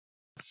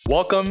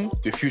Welcome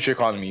to Future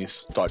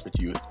Economies Start with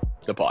Youth,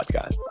 the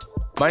podcast.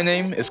 My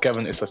name is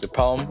Kevin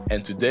Islasipalm,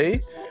 and today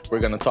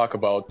we're going to talk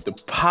about the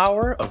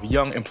power of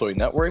young employee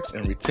networks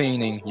and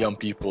retaining young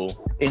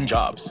people in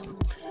jobs.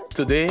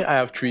 Today, I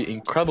have three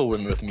incredible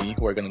women with me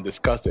who are going to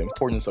discuss the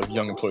importance of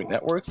young employee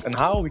networks and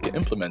how we can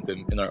implement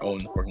them in our own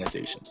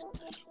organizations.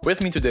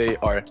 With me today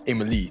are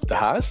Emily De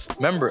Haas,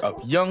 member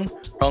of Young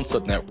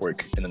Randstad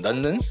Network in the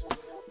Netherlands,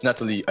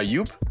 Nathalie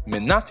Ayoub,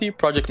 Minati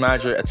Project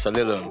Manager at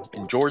Salilum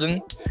in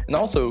Jordan, and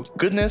also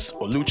Goodness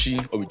Oluchi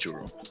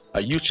Obijuru,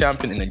 a youth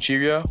champion in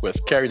Nigeria who has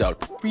carried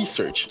out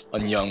research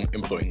on young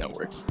employee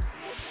networks.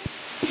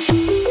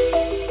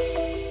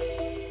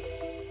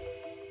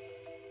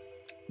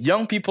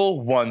 Young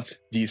people want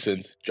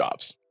decent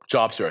jobs.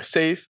 Jobs that are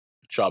safe,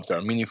 jobs that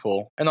are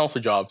meaningful, and also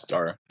jobs that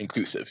are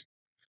inclusive.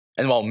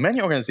 And while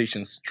many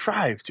organizations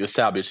strive to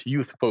establish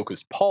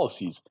youth-focused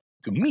policies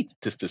to meet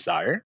this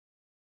desire,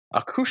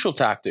 a crucial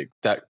tactic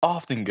that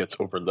often gets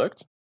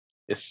overlooked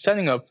is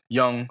setting up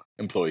young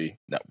employee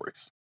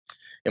networks.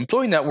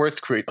 Employee networks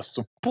create a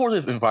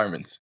supportive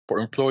environment for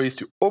employees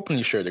to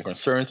openly share their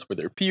concerns with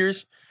their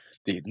peers.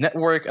 They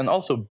network and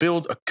also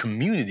build a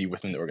community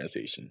within the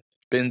organization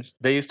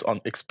based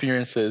on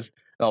experiences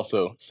and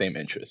also same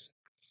interests.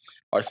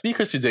 Our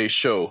speakers today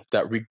show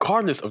that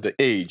regardless of the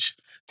age,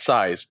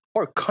 size,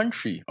 or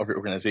country of your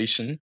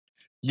organization,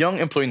 young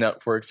employee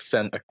networks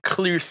send a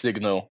clear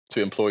signal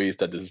to employees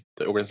that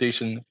the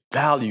organization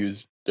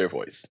values their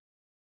voice.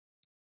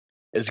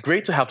 It's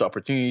great to have the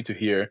opportunity to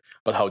hear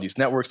about how these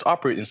networks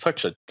operate in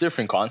such a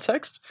different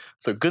context.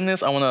 So,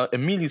 Goodness, I want to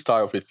immediately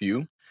start off with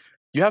you.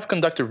 You have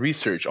conducted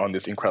research on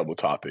this incredible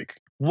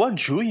topic. What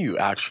drew you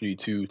actually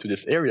to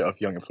this area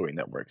of young employee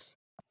networks?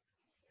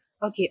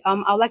 Okay,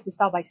 I'd like to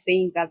start by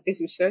saying that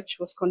this research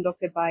was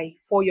conducted by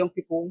four young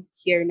people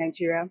here in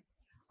Nigeria.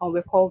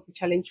 We're called the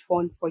Challenge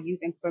Fund for Youth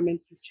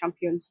Employment Youth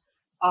Champions.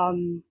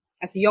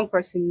 As a young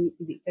person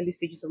in the early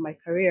stages of my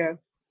career,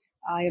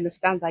 I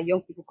understand that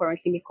young people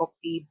currently make up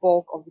a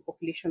bulk of the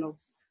population of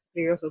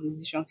various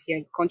organizations here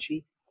in the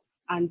country,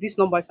 and these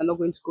numbers are not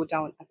going to go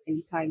down at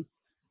any time.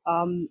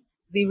 Um,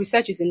 the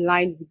research is in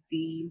line with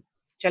the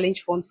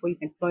Challenge Fund for Youth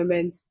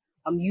Employment,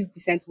 Youth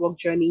Decent Work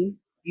Journey,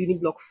 Building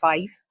Block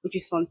 5, which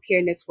is on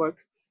peer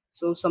networks.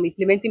 So some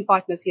implementing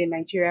partners here in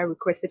Nigeria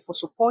requested for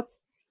support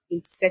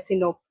in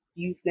setting up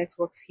youth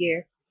networks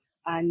here.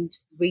 And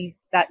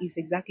that is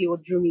exactly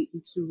what drew me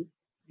into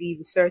the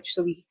research.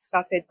 So we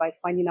started by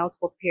finding out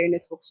what peer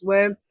networks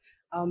were,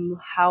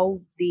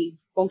 how they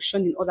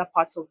function in other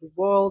parts of the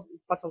world,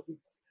 parts of the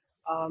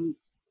um,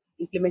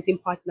 implementing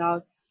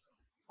partners,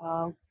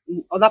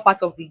 in other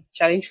parts of the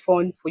Challenge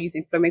Fund for Youth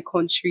Employment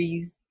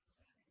countries.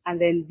 And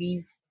then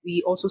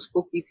we also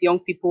spoke with young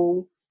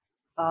people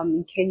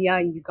in Kenya,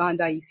 in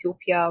Uganda,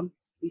 Ethiopia.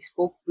 We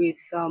spoke with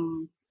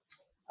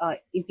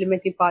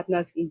implementing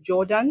partners in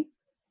Jordan,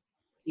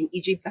 in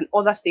Egypt, and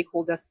other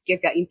stakeholders to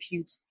get their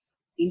input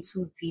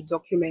into the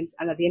document.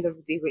 And at the end of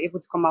the day, we're able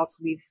to come out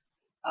with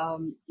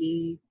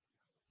a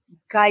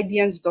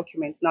guidance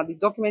document. Now, the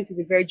document is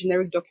a very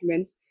generic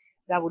document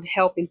that would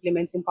help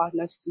implementing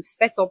partners to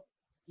set up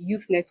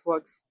youth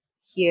networks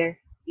here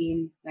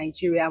in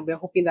Nigeria. And we're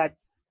hoping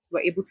that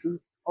we're able to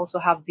also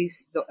have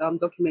these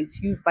documents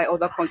used by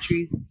other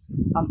countries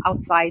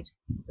outside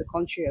the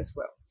country as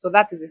well. So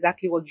that is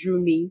exactly what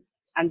drew me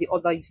and the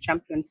other youth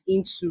champions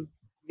into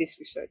this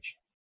research.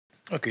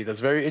 Okay, that's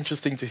very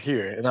interesting to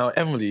hear. And now,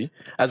 Emily,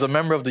 as a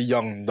member of the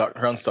Young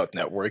Randstad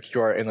Network, you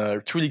are in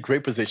a truly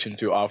great position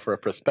to offer a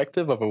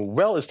perspective of a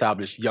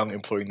well-established young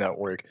employee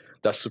network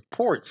that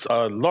supports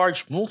a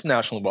large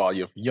multinational body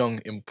of young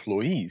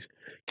employees.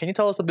 Can you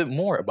tell us a bit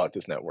more about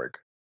this network?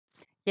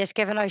 Yes,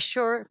 Kevin, I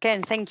sure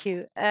can. Thank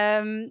you.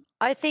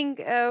 I think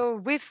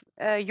with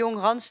Young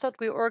Randstad,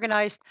 we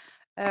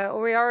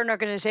are an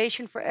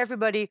organization for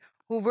everybody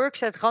who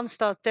works at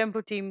Randstad,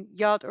 Tempo Team,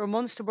 Yacht, or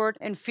Monsterboard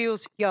and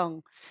feels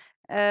young.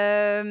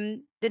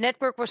 The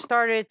network was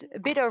started a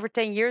bit over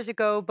 10 years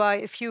ago by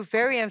a few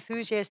very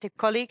enthusiastic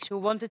colleagues who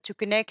wanted to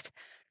connect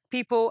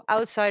people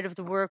outside of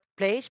the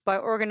workplace by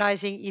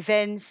organizing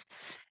events.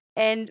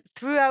 And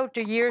throughout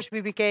the years,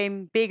 we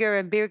became bigger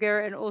and bigger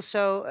and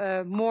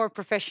also more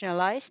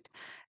professionalized.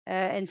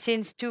 And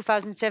since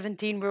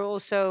 2017,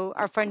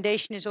 our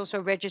foundation is also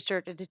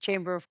registered at the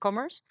Chamber of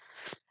Commerce.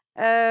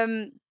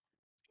 Um,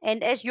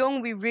 and as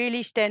Young, we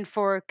really stand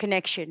for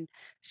connection.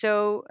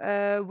 So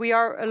we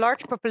are a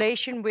large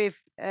population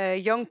with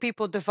young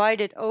people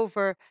divided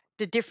over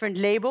the different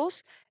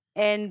labels.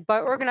 And by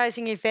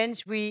organizing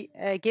events, we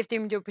give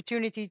them the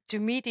opportunity to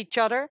meet each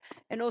other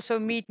and also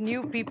meet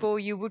new people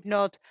you would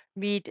not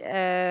meet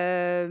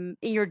in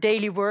your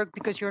daily work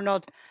because you're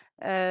not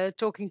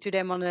talking to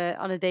them on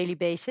a daily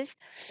basis.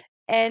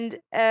 And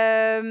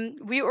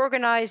we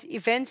organize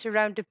events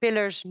around the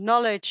pillars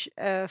knowledge,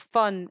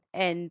 fun,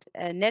 and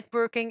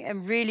networking,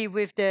 and really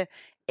with the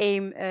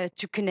aim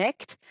to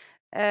connect.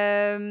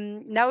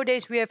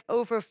 Nowadays, we have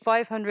over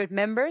 500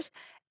 members,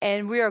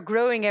 and we are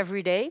growing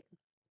every day.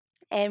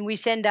 And we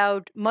send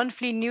out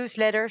monthly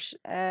newsletters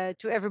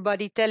to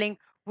everybody telling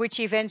which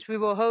events we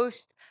will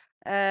host,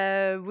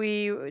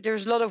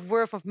 There's a lot of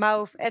word of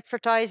mouth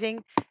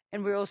advertising,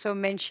 and we're also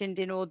mentioned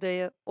in all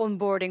the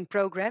onboarding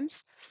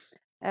programs.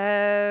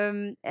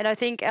 And I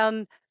think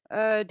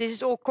this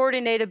is all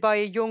coordinated by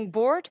a young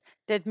board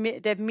that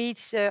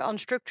meets on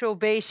structural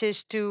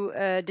basis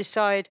to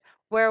decide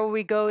where are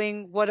we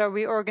going, what are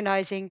we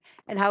organizing,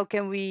 and how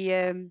can we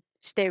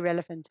stay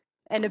relevant.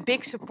 And a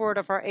big support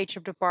of our HR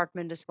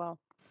department as well.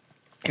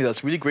 Yeah,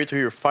 that's really great to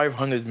hear.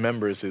 500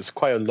 members is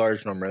quite a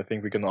large number. I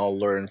think we can all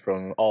learn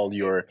from all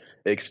your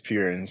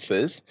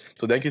experiences.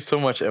 So thank you so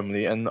much,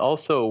 Emily. And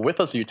also with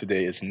us here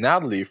today is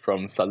Natalie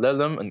from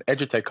Salelem, an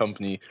edutech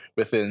company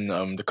within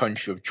the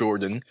country of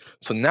Jordan.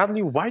 So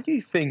Natalie, why do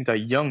you think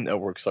that young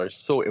networks are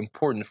so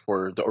important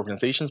for the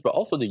organizations, but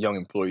also the young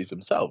employees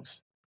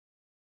themselves?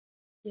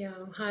 Yeah,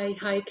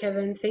 hi,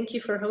 Kevin. Thank you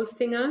for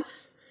hosting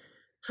us.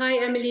 Hi,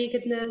 Emily,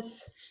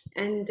 goodness,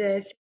 and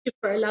thank you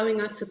for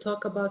allowing us to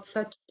talk about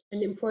such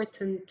an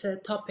important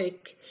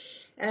topic.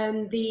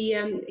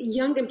 The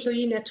Young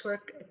Employee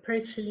Network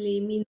personally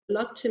means a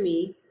lot to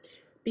me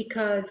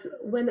because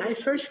when I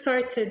first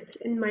started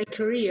in my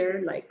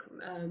career, like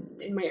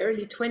in my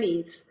early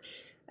 20s,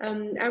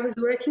 I was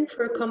working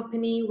for a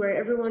company where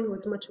everyone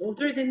was much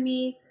older than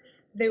me.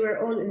 They were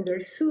all in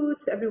their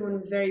suits, everyone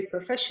was very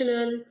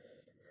professional.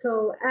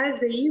 So,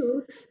 as a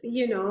youth,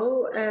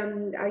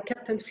 I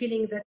kept on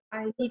feeling that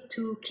I need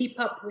to keep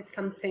up with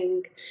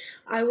something.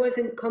 I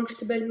wasn't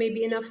comfortable,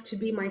 maybe enough to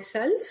be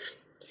myself.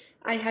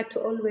 I had to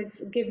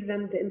always give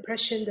them the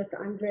impression that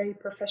I'm very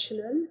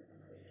professional.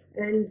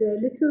 And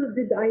little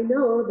did I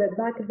know that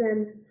back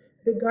then,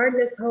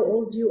 regardless how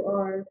old you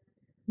are,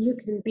 you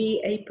can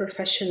be a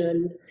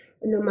professional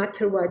no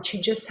matter what.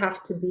 You just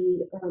have to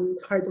be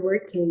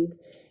hardworking.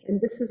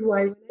 And this is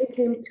why when I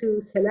came to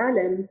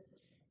Salalem,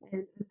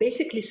 and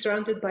basically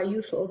surrounded by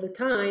youth all the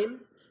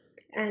time,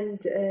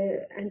 and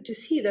to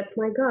see that,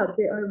 my God,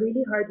 they are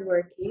really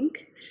hardworking.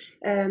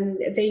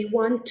 They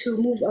want to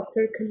move up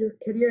their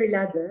career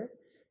ladder,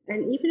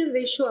 and even if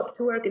they show up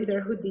to work in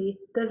their hoodie,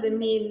 doesn't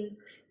mean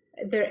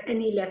they're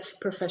any less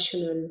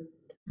professional.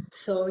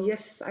 So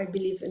yes, I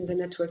believe in the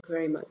network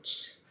very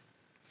much.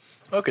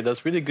 Okay,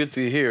 that's really good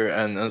to hear.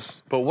 And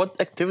but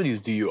what activities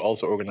do you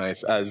also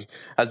organize as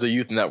a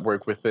youth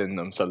network within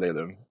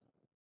Salelem?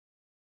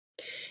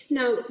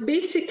 Now,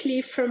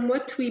 basically, from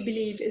what we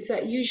believe is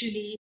that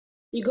usually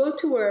you go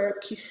to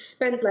work, you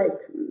spend like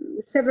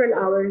several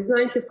hours,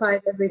 9 to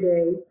 5 every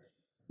day.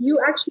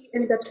 You actually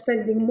end up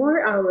spending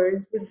more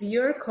hours with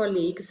your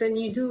colleagues than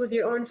you do with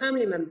your own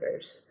family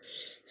members.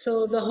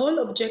 So, the whole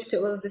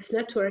objective of this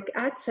network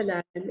at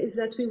Salam is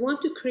that we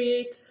want to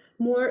create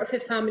more of a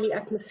family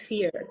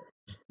atmosphere.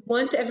 We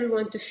want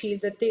everyone to feel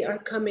that they are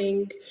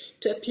coming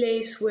to a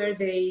place where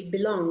they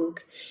belong.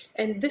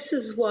 And this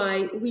is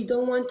why we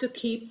don't want to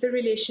keep the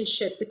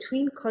relationship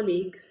between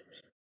colleagues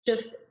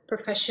just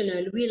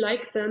professional. We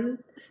like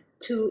them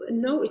to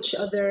know each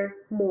other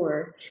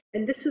more.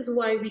 And this is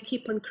why we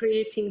keep on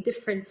creating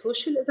different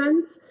social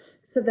events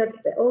so that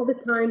all the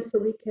time, so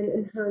we can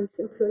enhance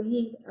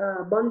employee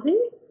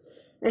bonding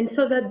and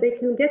so that they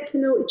can get to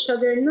know each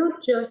other,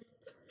 not just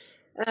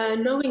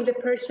knowing the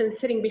person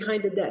sitting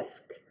behind the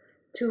desk,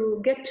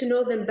 to get to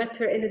know them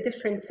better in a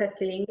different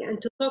setting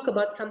and to talk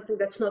about something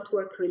that's not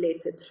work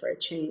related for a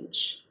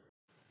change.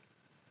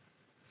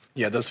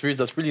 Yeah, that's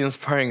really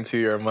inspiring to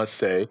hear, I must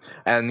say.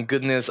 And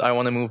goodness, I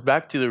want to move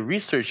back to the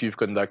research you've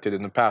conducted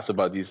in the past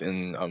about these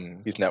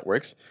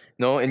networks.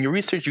 In your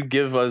research, you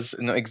give us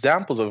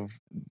examples of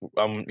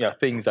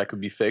things that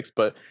could be fixed.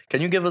 But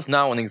can you give us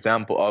now an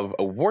example of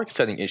a work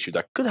setting issue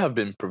that could have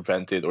been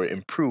prevented or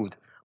improved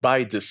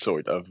by this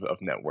sort of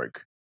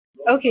network?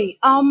 Okay.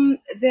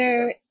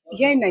 There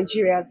here in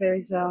Nigeria, there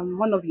is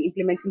one of the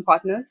implementing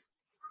partners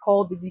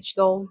called the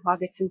Digital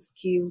Marketing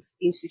Skills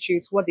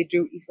Institute. What they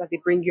do is that they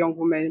bring young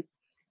women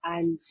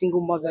and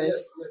single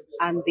mothers,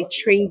 and they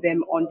train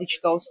them on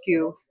digital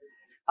skills.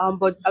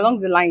 But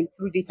along the line,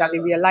 through data, they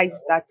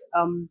realized that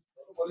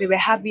they were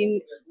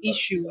having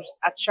issues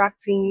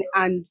attracting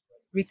and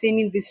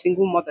retaining these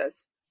single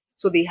mothers.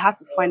 So they had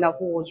to find out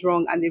what was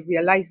wrong, and they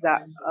realized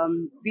that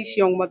these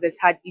young mothers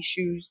had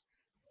issues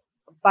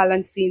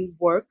balancing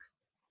work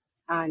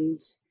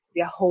and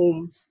their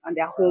homes and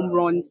their home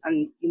runs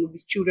and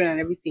with children and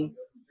everything.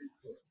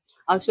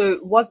 And so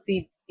what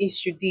the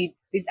institute did,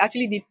 they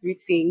actually did three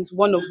things.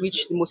 One of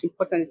which the most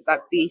important is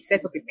that they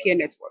set up a peer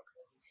network.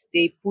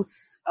 They put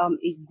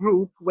a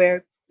group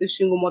where the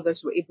single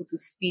mothers were able to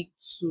speak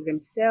to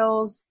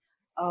themselves,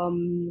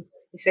 a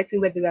setting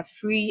where they were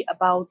free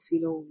about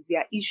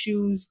their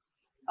issues,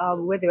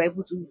 where they were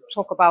able to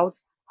talk about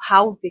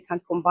how they can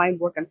combine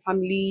work and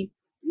family,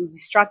 the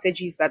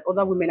strategies that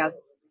other women have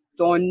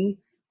done.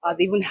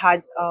 They even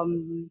had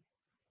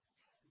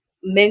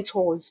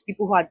mentors,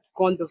 people who had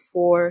gone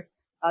before,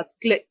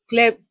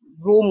 clear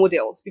role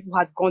models, people who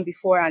had gone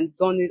before and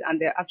done it,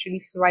 and they're actually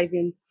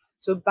thriving.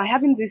 So by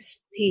having this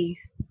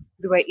space,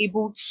 they were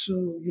able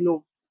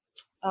to,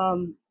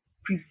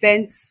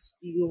 prevent,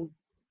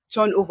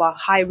 turnover,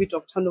 high rate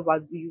of turnover.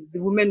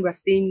 The women were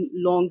staying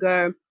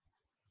longer.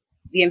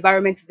 the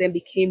environment then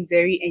became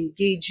very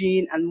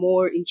engaging and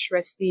more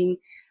interesting,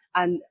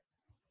 and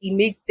it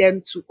made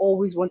them to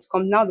always want to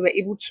come. Now they were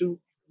able to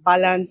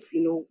balance,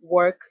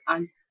 work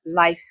and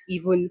life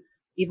even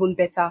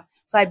better.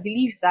 So I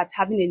believe that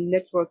having a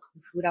network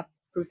would have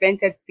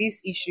prevented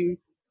this issue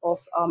of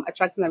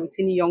attracting and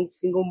retaining young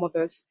single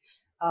mothers,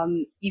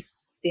 if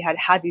they had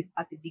it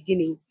at the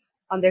beginning.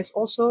 And there's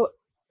also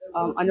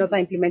another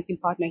implementing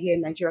partner here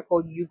in Nigeria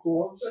called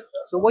Yugo.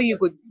 So what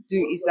Yugo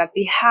do is that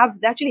they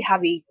actually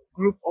have a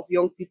group of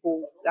young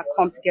people that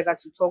come together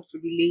to talk, to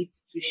relate,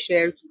 to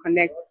share, to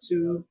connect,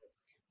 to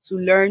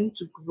learn,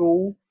 to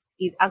grow.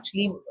 It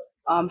actually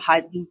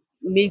had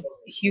made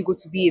Hugo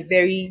to be a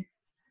very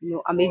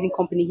amazing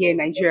company here in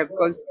Nigeria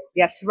because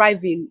they are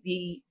thriving.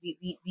 The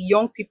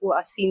young people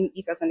are seeing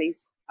it as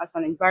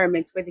an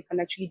environment where they can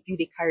actually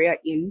build a career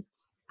in,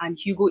 and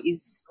Hugo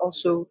is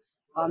also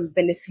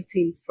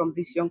benefiting from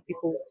these young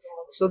people.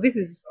 So this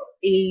is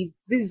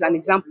an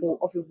example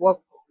of a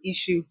work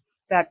issue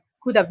that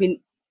could have been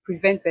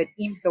prevented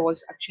if there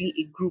was actually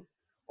a group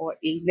or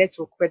a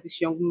network where these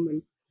young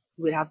women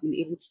will have been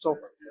able to talk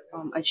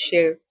and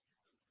share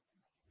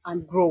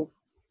and grow.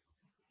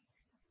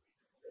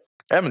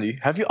 Emily,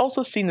 have you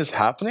also seen this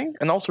happening?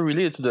 And also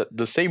related to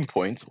the same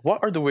point,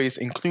 what are the ways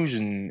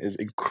inclusion is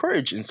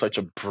encouraged in such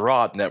a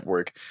broad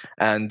network?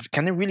 And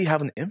can it really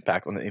have an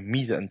impact on the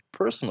immediate and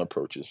personal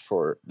approaches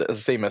for the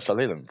same as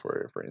Salem,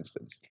 for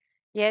instance?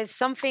 Yes,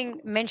 something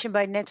mentioned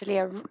by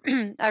Natalie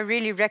I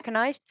really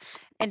recognized,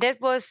 and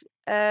that was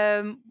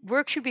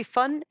work should be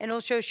fun and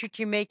also should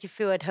you make you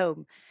feel at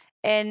home.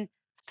 And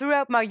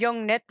throughout my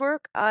young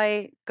network,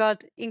 I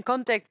got in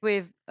contact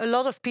with a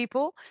lot of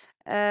people,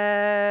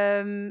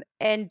 and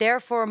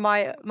therefore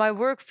my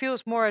work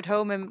feels more at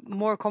home and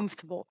more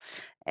comfortable.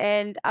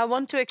 And I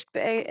want to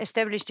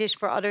establish this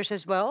for others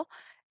as well.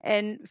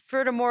 And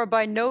furthermore,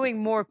 by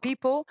knowing more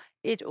people,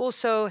 it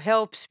also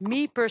helps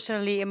me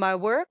personally in my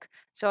work,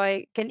 so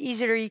I can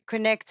easily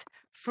connect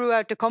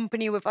throughout the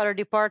company with other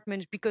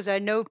departments because I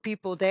know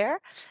people there.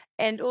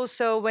 And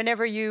also,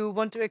 whenever you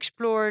want to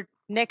explore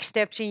next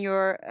steps in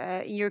your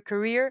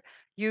career,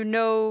 you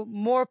know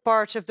more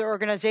parts of the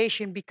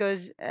organization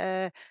because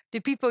the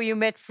people you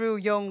met through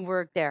Young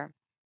work there.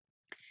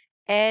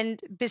 And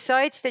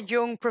besides that,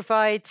 Young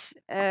provides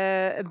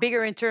a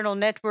bigger internal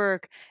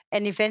network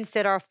and events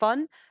that are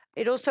fun.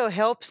 It also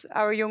helps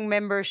our young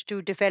members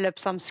to develop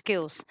some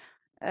skills.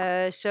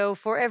 So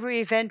for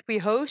every event we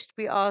host,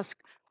 we ask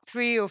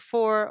 3 or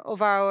 4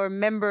 of our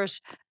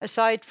members,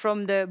 aside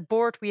from the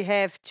board we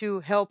have, to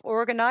help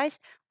organize,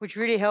 which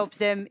really helps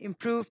them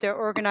improve their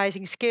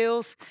organizing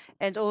skills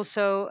and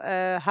also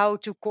how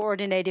to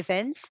coordinate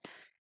events.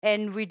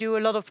 And we do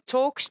a lot of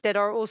talks that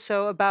are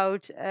also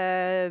about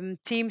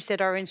teams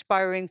that are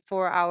inspiring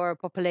for our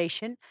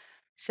population.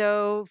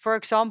 So, for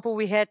example,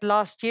 we had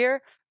last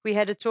year, we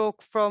had a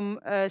talk from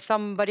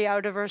somebody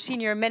out of our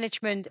senior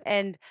management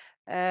and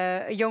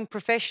a young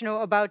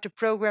professional about the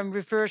program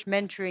reverse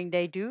mentoring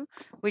they do,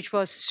 which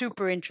was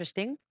super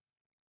interesting.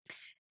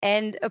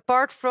 And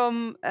apart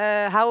from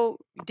how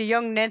the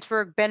Young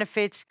Network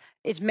benefits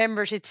its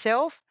members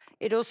itself,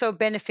 it also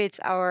benefits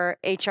our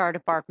HR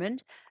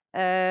department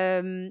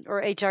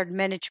or HR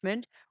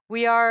management.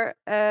 We are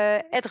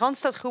at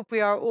Randstad Group.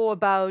 We are all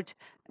about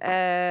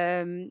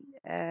in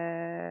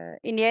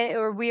the end,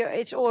 or we are,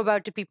 it's all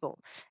about the people.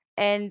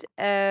 And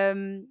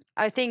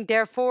I think,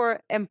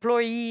 therefore,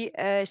 employee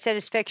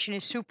satisfaction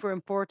is super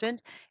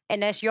important.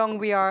 And as Young,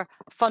 we are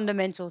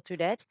fundamental to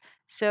that.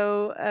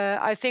 So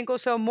I think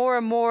also more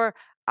and more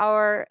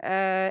our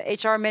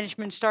HR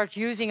management start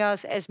using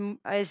us as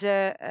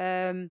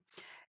a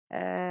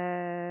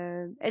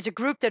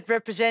group that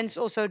represents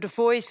also the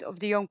voice of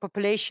the young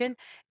population,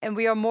 and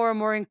we are more and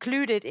more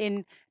included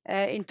in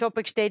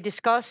topics they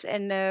discuss,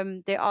 and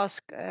they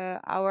ask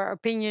our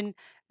opinion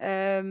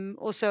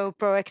also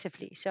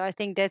proactively. So I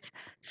think that's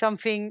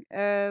something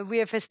we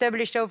have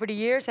established over the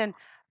years, and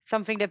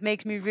something that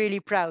makes me really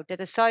proud. That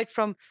aside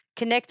from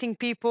connecting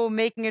people,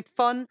 making it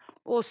fun,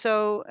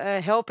 also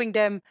helping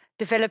them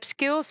develop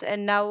skills,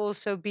 and now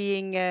also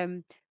being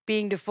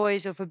the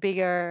voice of a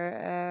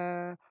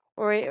bigger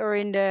or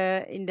in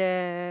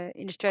the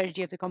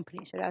strategy of the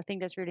company. So I think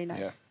that's really Yeah,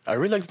 nice. I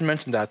really like to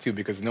mention that too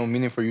because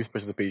meaningful youth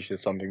participation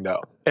is something that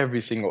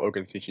every single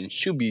organization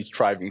should be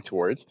striving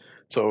towards.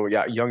 So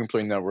yeah, young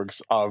employee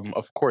networks,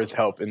 of course,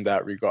 help in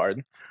that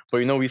regard.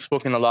 But we've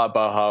spoken a lot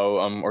about how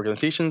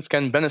organizations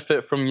can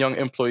benefit from young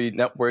employee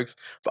networks.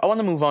 But I want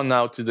to move on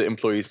now to the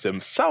employees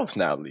themselves,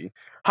 Natalie.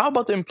 How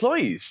about the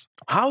employees?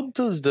 How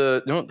does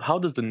the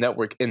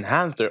network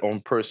enhance their own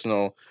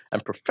personal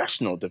and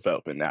professional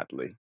development,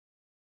 Natalie?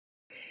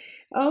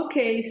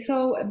 Okay,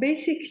 so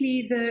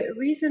basically, the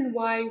reason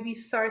why we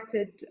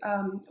started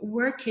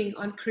working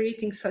on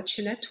creating such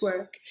a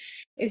network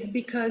is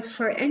because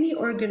for any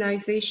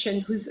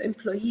organization whose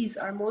employees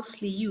are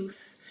mostly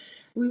youth,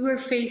 we were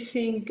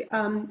facing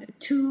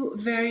 2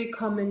 very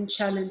common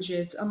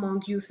challenges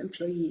among youth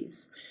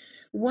employees.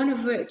 one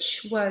of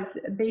which was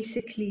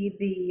basically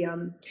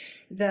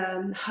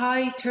the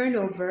high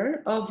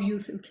turnover of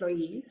youth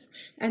employees,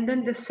 and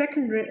then the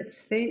second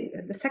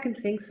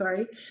thing,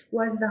 sorry,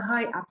 was the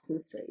high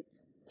absence rate.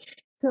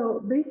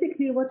 So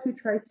basically, what we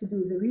tried to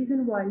do, the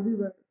reason why we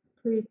were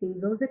creating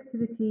those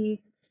activities,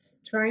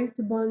 trying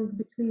to bond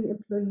between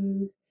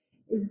employees,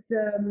 is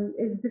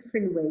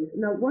different ways.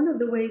 Now, one of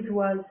the ways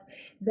was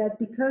that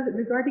because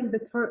regarding the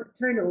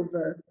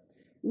turnover,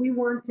 we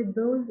wanted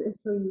those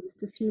employees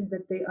to feel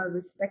that they are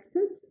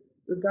respected,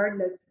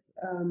 regardless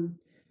um,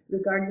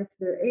 regardless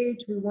their age.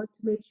 We want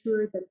to make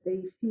sure that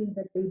they feel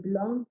that they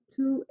belong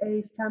to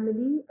a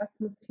family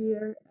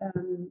atmosphere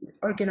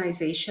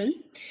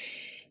organization,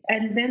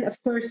 and then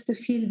of course to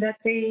feel that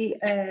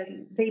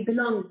they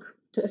belong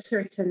to a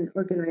certain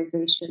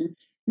organization,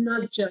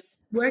 not just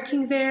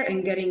working there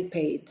and getting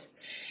paid.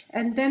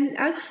 And then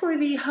as for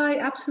the high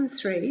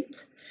absence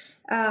rate,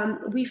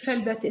 we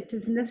felt that it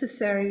is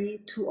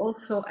necessary to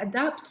also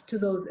adapt to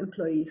those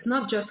employees,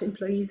 not just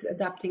employees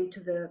adapting to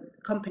the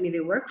company they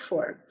work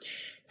for.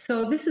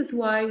 So this is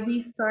why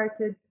we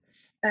started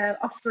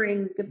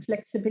offering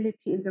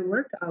flexibility in the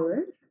work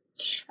hours.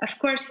 Of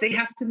course, they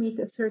have to meet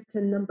a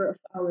certain number of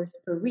hours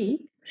per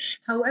week.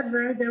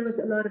 However, there was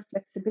a lot of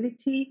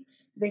flexibility.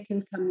 They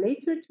can come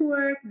later to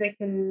work, they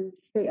can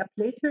stay up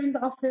later in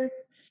the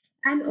office.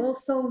 And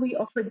also, we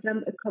offered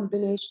them a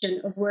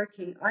combination of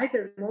working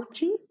either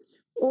remotely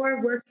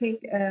or working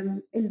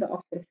in the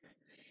office.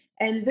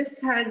 And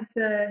this has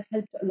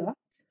helped a lot.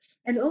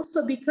 And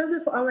also, because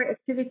of our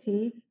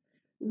activities,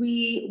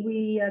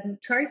 we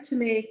tried to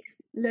make,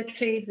 let's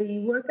say, the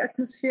work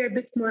atmosphere a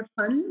bit more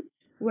fun,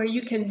 where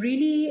you can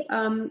really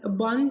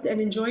bond and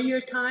enjoy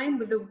your time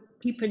with the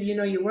people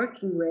you're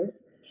working with.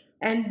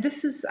 And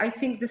I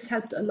think this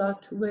helped a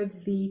lot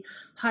with the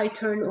high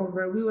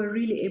turnover. We were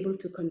really able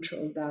to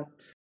control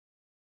that.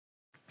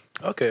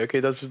 Okay,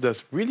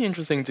 that's really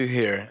interesting to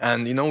hear.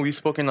 And we've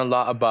spoken a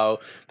lot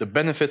about the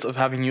benefits of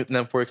having youth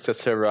networks,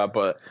 etc.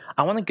 But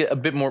I want to get a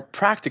bit more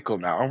practical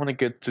now. I want to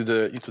get to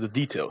the into the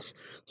details.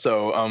 So,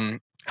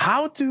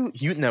 how do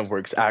youth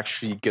networks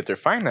actually get their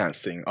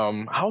financing?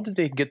 How do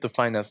they get the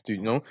finance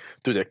to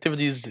do the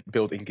activities,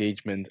 build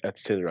engagement,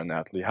 etc.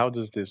 Natalie, how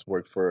does this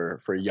work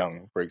for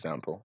young, for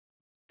example?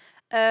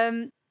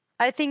 Um,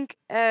 I think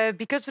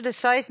because of the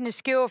size and the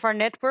scale of our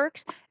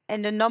networks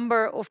and the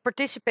number of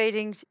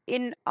participating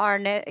in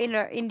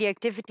in the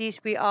activities,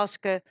 we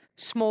ask a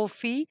small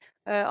fee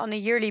on a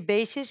yearly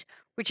basis,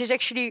 which is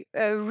actually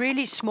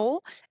really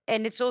small.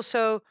 And it's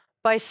also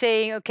by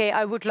saying, okay,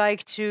 I would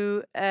like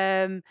to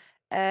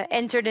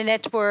enter the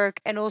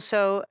network and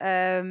also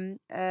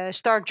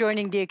start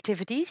joining the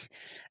activities.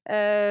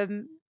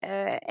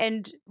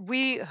 And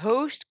we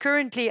host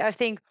currently, I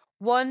think,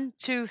 1,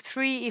 2,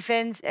 3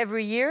 events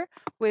every year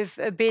with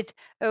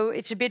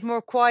it's a bit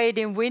more quiet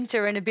in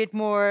winter and a bit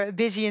more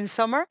busy in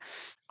summer.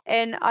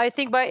 And I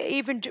think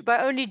by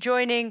only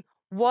joining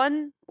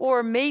one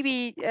or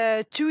maybe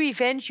 2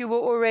 events, you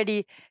will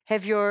already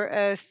have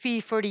your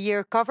fee for the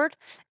year covered,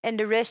 and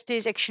the rest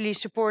is actually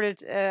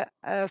supported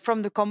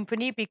from the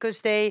company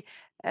because they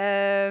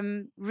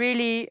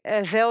really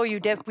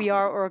value that we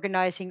are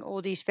organizing all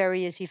these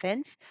various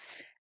events.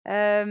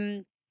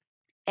 Um,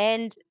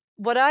 and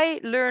what I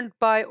learned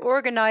by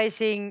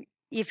organizing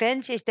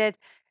events is that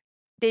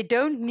they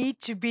don't need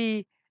to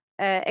be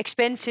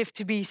expensive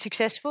to be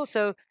successful.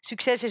 So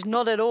success is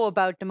not at all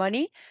about the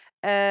money.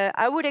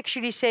 I would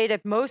actually say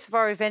that most of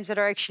our events that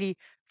are actually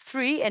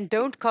free and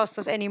don't cost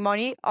us any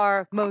money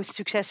are most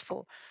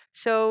successful.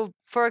 So,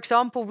 for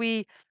example,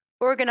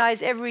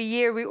 every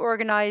year we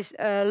organize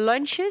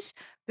lunches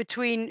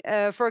between,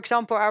 for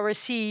example, our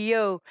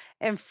CEO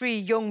and 3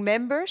 young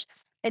members.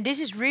 And this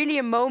is really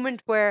a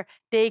moment where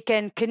they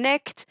can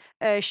connect,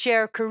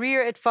 share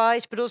career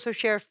advice, but also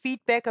share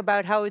feedback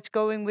about how it's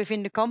going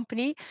within the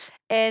company.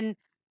 And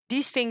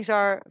these things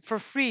are for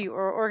free,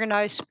 or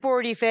organize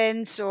sport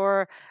events,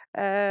 or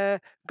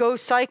go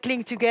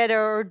cycling together,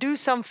 or do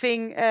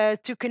something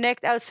to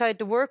connect outside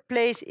the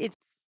workplace. It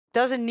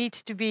doesn't need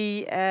to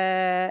be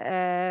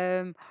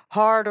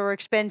hard or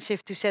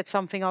expensive to set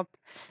something up.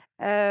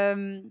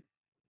 Um,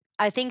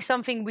 I think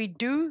something we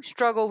do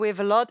struggle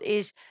with a lot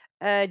is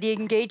the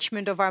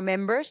engagement of our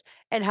members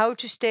and how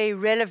to stay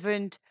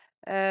relevant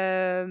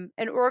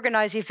and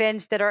organize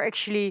events that are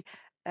actually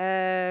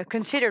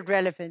considered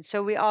relevant.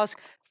 So we ask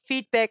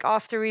feedback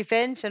after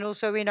events and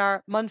also in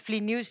our monthly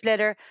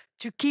newsletter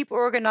to keep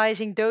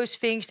organizing those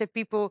things that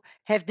people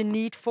have the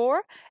need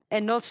for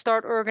and not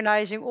start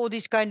organizing all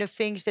these kind of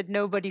things that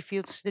nobody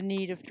feels the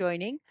need of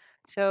joining.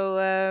 So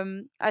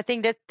I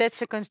think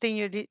that's a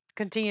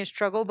continuous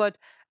struggle, but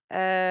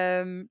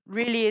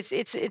really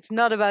it's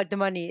not about the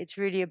money. It's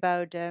really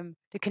about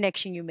the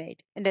connection you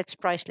made, and that's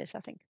priceless,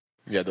 I think.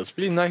 Yeah, that's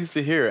really nice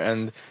to hear.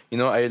 And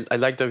I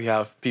like that we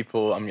have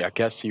people, I mean, I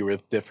guess here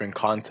with different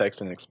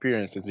contexts and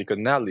experiences, because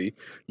Natalie,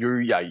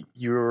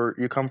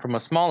 you come from a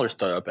smaller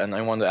startup, and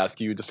I want to ask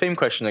you the same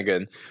question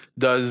again.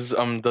 Does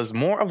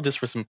more of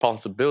this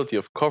responsibility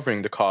of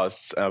covering the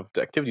costs of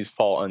the activities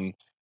fall on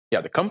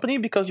the company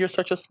because you're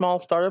such a small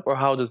startup, or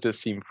how does this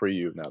seem for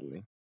you,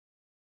 Natalie?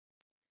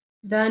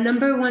 The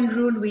number one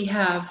rule we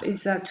have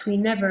is that we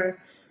never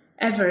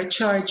ever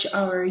charge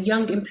our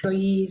young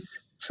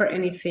employees for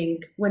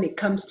anything when it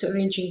comes to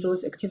arranging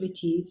those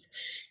activities.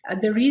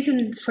 The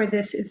reason for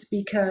this is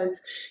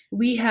because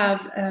we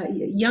have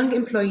young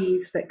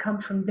employees that come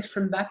from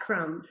different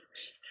backgrounds.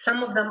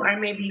 Some of them are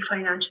maybe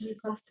financially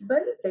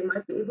comfortable, they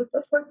might be able to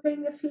afford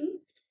paying a fee,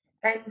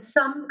 and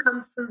some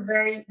come from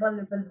very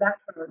vulnerable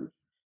backgrounds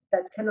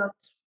that cannot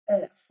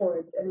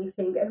afford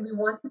anything. And we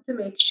wanted to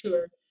make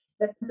sure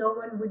that no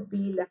one would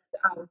be left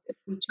out if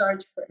we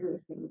charge for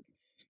anything.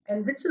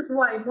 And this is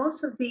why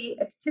most of the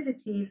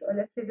activities, or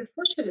let's say the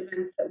social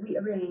events that we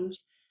arrange,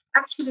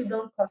 actually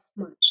don't cost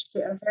much.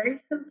 They are very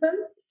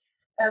simple.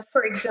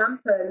 For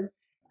example,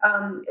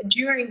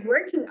 during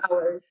working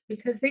hours,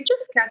 because they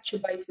just catch you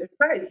by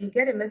surprise. You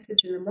get a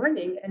message in the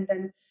morning, and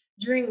then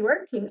during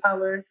working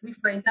hours, we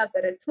find out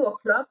that at 2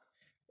 o'clock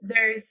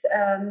there's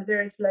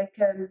like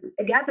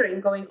a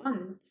gathering going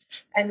on.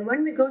 And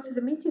when we go to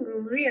the meeting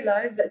room, we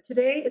realize that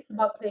today it's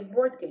about playing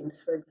board games,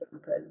 for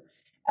example.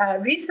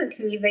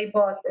 Recently, they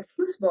bought a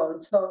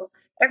foosball, so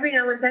every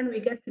now and then we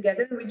get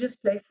together and we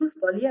just play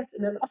foosball. Yes,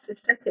 in an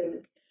office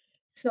setting.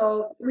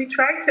 So we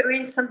try to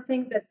arrange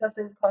something that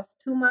doesn't cost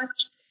too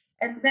much.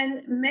 And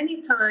then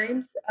many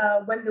times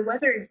when the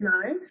weather is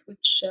nice,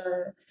 which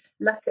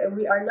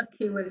we are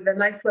lucky with the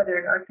nice weather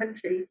in our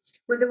country,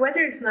 when the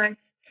weather is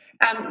nice,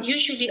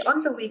 usually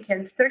on the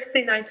weekends,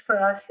 Thursday night for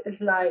us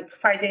is like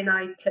Friday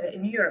night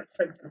in Europe,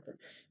 for example.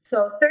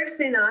 So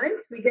Thursday night,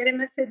 we get a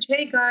message,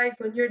 hey guys,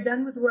 when you're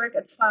done with work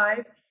at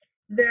 5,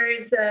 there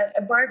is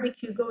a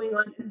barbecue going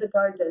on in the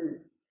garden.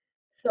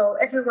 So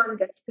everyone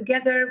gets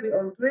together, we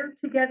all grill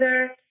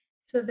together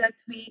so that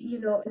we,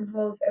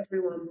 involve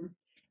everyone.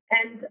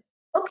 And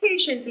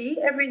occasionally,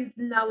 every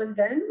now and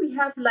then, we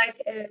have like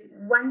a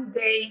 1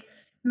 day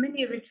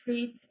mini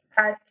retreat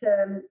at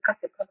the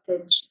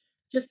cottage,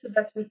 just so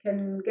that we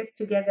can get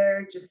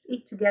together, just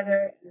eat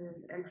together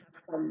and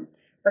have fun.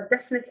 But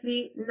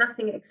definitely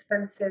nothing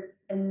expensive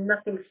and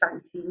nothing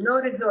fancy. No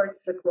resorts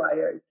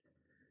required.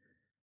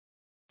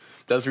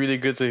 That's really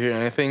good to hear,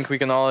 and I think we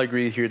can all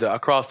agree here that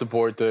across the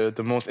board,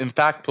 the most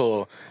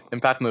impactful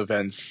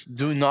events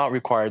do not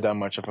require that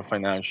much of a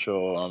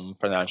financial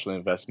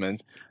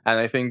investment. And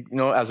I think,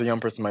 as a young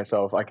person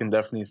myself, I can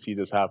definitely see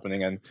this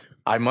happening. And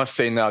I must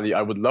say, Natalie,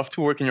 I would love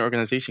to work in your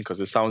organization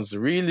because it sounds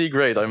really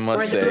great. I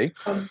must say.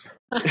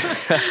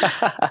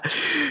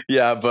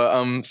 Yeah, but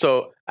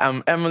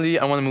Emily,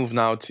 I want to move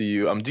now to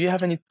you. Do you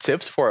have any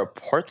tips for our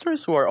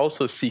partners who are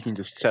also seeking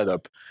to set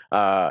up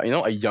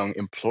a young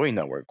employee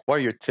network? What are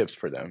your tips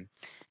for them?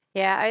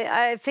 Yeah,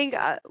 I think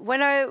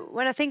when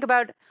I think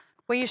about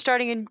when you're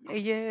starting a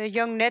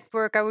young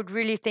network, I would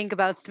really think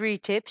about three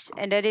tips,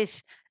 and that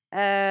is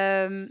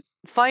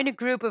find a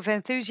group of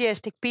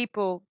enthusiastic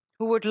people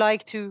who would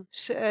like to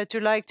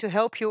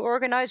help you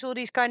organize all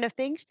these kind of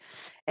things.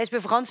 As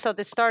with Randstad,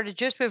 it started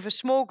just with a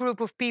small group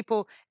of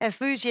people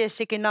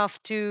enthusiastic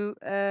enough to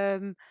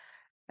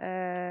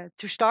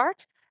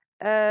start.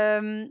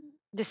 The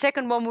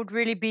second one would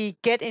really be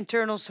get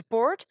internal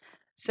support.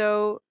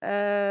 So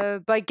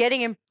by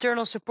getting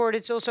internal support,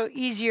 it's also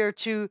easier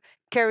to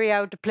carry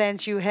out the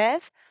plans you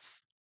have.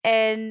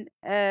 And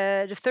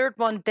the third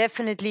one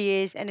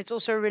definitely is, and it's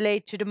also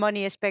related to the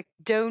money aspect,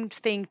 don't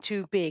think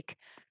too big.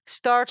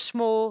 Start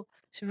small,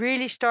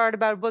 really start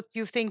about what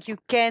you think you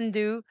can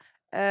do.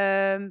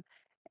 And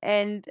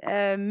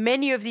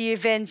many of the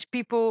events,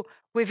 people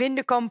within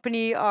the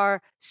company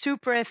are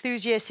super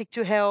enthusiastic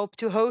to help,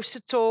 to host a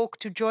talk,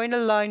 to join a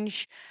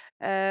lunch.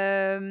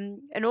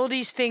 And all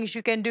these things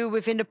you can do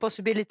within the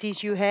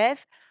possibilities you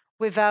have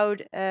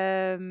without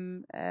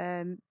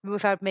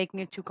making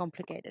it too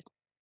complicated.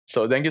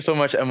 So thank you so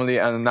much, Emily.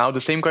 And now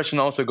the same question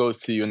also goes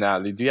to you,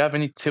 Natalie. Do you have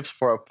any tips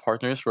for our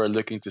partners who are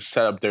looking to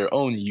set up their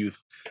own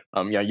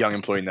young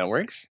employee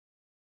networks?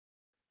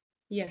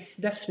 Yes,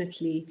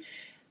 definitely.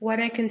 What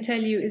I can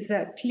tell you is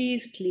that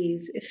please,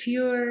 if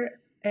you're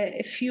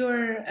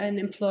an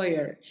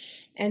employer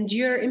and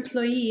your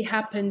employee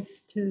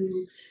happens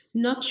to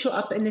not show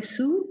up in a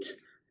suit,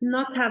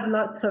 not have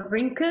lots of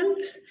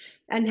wrinkles,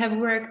 and have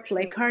worked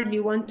like hardly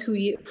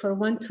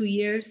 1-2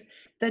 years,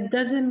 that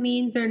doesn't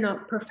mean they're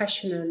not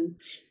professional.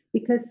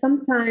 Because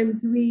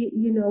sometimes we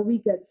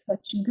get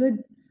such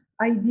good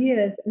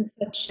ideas and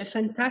such a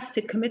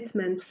fantastic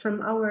commitment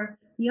from our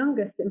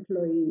youngest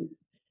employees.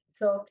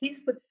 So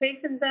please put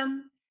faith in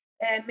them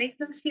and make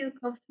them feel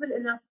comfortable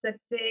enough that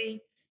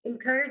they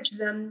encourage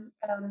them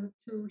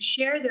to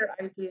share their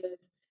ideas,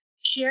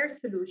 share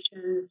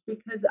solutions,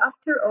 because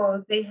after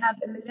all, they have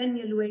a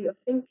millennial way of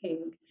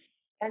thinking.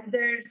 And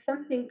there's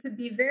something could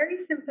be very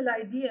simple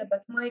idea,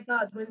 but my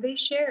God, when they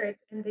share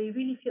it and they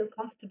really feel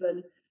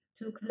comfortable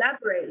to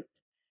collaborate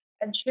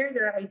and share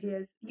their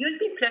ideas, you'll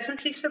be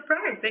pleasantly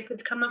surprised. They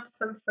could come up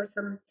for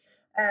some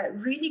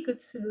really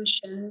good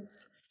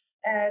solutions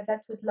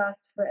that would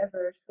last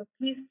forever. So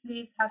please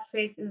have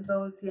faith in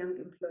those young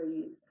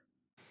employees.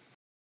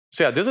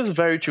 So yeah, this is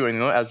very true.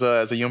 And as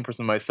a young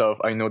person myself,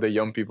 I know that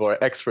young people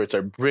are experts,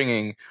 are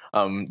bringing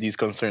these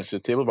concerns to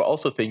the table, but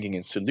also thinking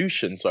in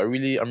solutions. So I'm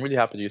really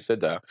happy that you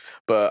said that.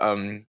 But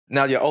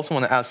Nadia, I also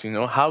want to ask,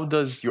 how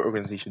does your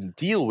organization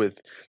deal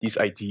with these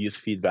ideas,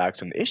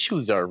 feedbacks, and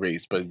issues that are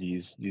raised by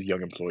these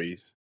young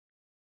employees?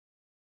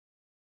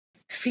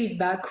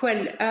 Feedback.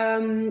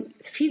 Well,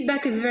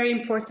 feedback is very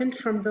important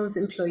from those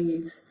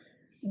employees.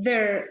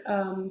 Their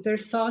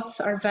thoughts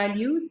are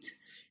valued.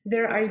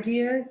 Their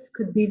ideas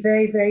could be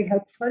very, very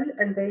helpful,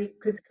 and they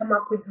could come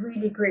up with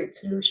really great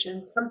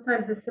solutions.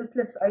 Sometimes the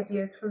simplest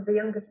ideas from the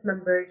youngest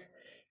members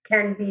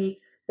can be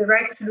the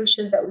right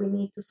solution that we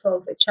need to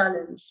solve a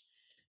challenge.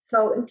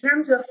 So, in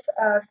terms of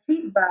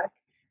feedback,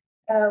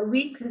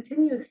 we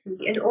continuously,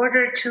 in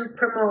order to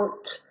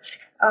promote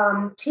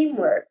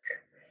teamwork,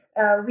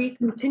 we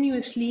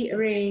continuously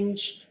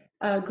arrange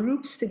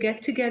groups to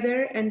get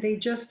together and they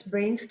just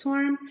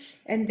brainstorm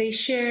and they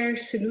share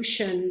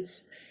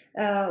solutions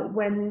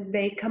when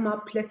they come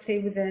up, let's say,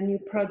 with a new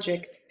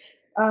project.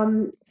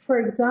 For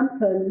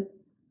example,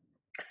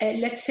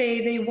 let's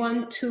say they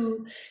want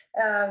to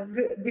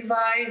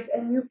devise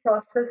a new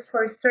process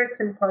for a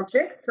certain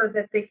project so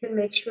that they can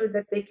make sure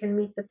that they can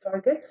meet the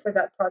targets for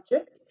that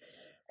project.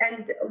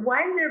 And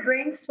while they're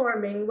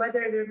brainstorming,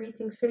 whether they're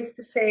meeting face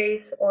to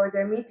face or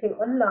they're meeting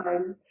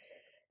online,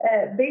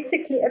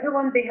 basically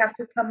everyone they have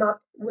to come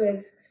up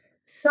with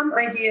some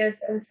ideas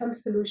and some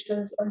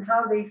solutions on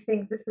how they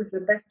think this is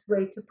the best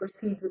way to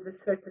proceed with a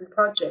certain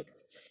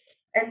project.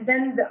 And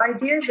then the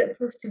ideas that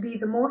prove to be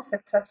the most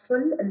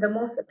successful and the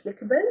most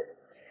applicable,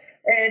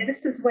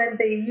 this is when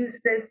they use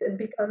this, it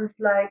becomes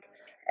like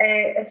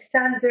a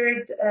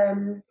standard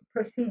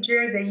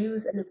procedure they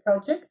use in a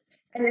project,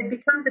 and it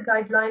becomes a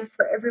guideline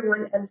for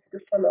everyone else to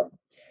follow.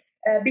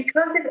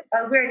 Because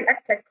we're an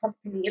edtech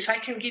company, if I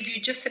can give you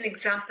just an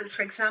example,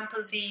 for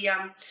example,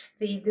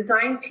 the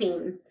design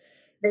team,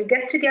 they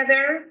get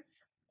together.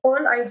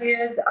 All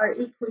ideas are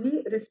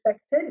equally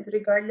respected,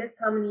 regardless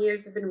how many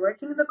years you've been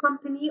working in the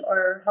company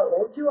or how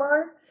old you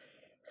are.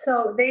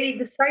 So they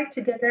decide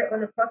together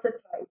on a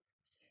prototype.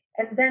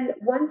 And then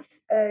once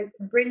a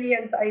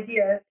brilliant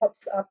idea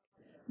pops up,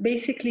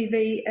 basically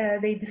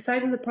they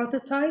decide on the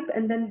prototype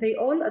and then they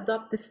all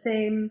adopt the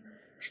same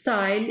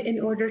style in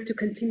order to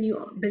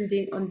continue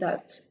building on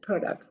that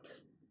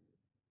product.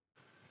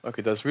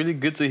 Okay, that's really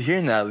good to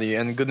hear, Natalie.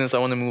 And goodness, I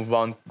want to move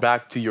on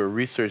back to your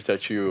research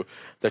that you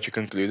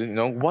concluded.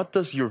 What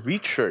does your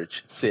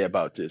research say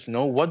about this?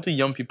 What do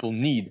young people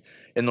need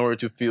in order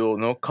to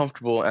feel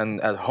comfortable and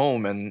at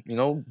home, and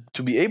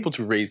to be able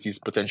to raise these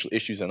potential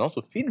issues and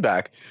also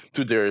feedback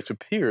to their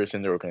superiors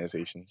in their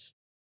organizations?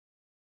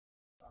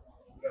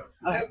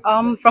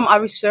 From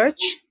our research,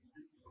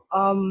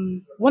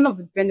 one of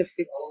the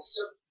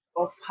benefits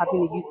of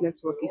having a youth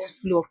network is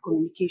flow of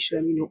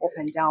communication, up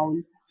and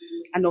down,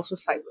 and also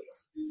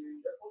sideways.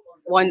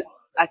 One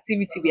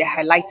activity we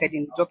highlighted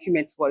in the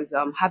document was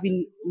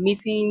having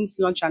meetings,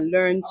 lunch and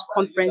learn,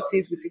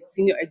 conferences with the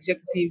senior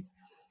executives.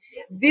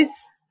 These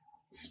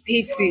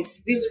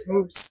spaces, these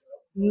groups,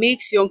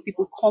 makes young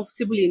people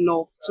comfortable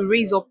enough to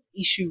raise up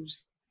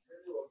issues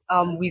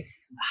with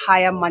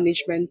higher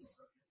management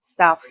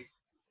staff,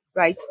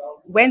 right?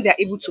 When they're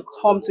able to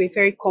come to a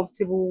very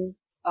comfortable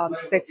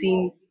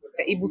setting,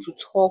 they're able to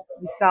talk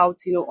without,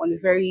 on a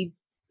very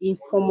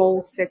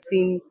informal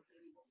setting,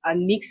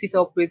 and mix it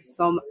up with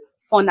some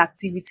fun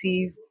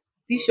activities.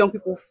 These young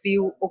people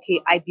feel,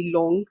 okay, I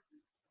belong,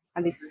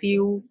 and they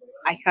feel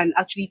I can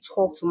actually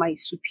talk to my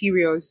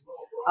superiors.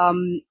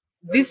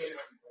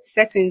 These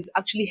settings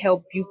actually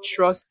help build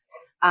trust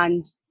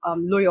and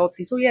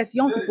loyalty. So yes,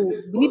 young people,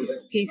 we need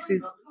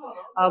spaces,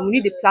 we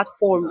need a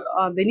platform.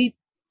 They need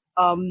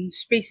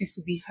spaces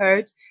to be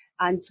heard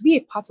and to be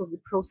a part of the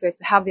process,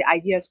 to have the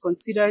ideas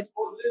considered,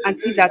 and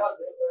see that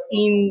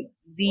in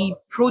the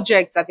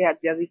projects that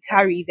they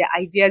carry, their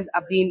ideas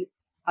are being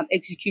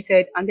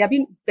executed and they are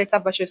being better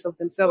versions of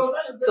themselves.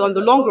 So, in the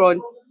long run,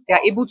 they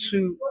are able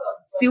to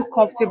feel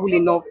comfortable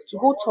enough to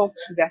go talk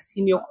to their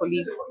senior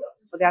colleagues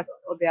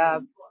or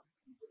their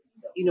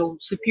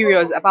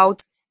superiors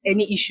about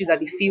any issue that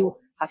they feel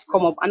has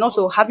come up. And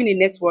also having a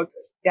network,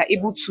 they are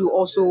able to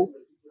also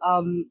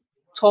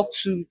talk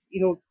to,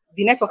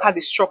 the network has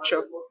a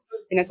structure.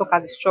 The network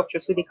has a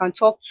structure, so they can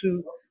talk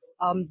to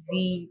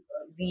the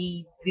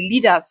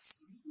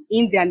leaders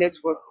in their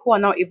network who are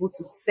now able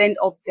to send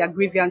up their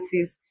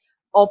grievances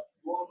up,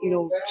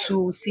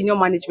 to senior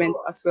management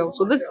as well.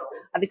 So this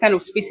are the kind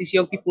of spaces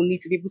young people need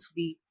to be able to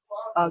be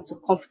to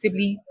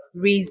comfortably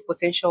raise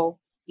potential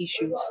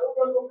issues.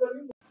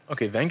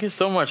 Okay, thank you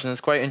so much, and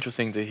it's quite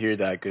interesting to hear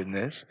that.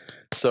 Goodness.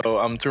 So,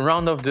 to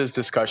round off this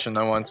discussion,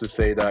 I want to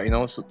say that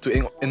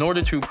in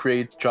order to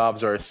create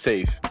jobs that are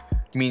safe,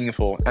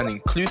 meaningful, and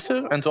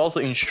inclusive, and to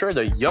also ensure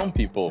that young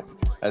people,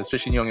 and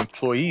especially young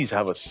employees,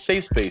 have a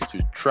safe space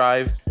to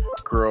thrive,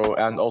 grow,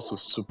 and also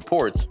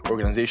support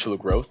organizational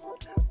growth,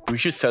 we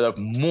should set up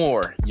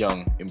more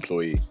young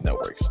employee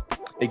networks.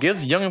 It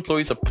gives young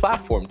employees a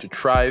platform to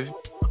thrive,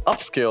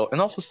 upskill, and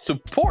also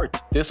support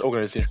this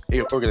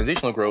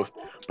organizational growth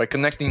by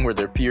connecting with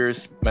their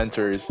peers,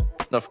 mentors,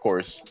 and of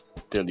course,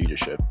 their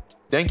leadership.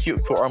 Thank you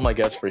for all my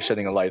guests for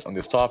shedding a light on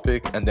this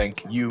topic, and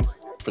thank you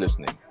for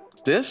listening.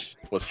 This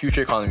was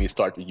Future Economy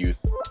Start with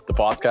Youth, the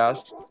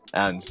podcast,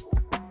 and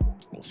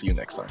we'll see you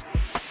next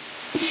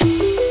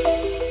time.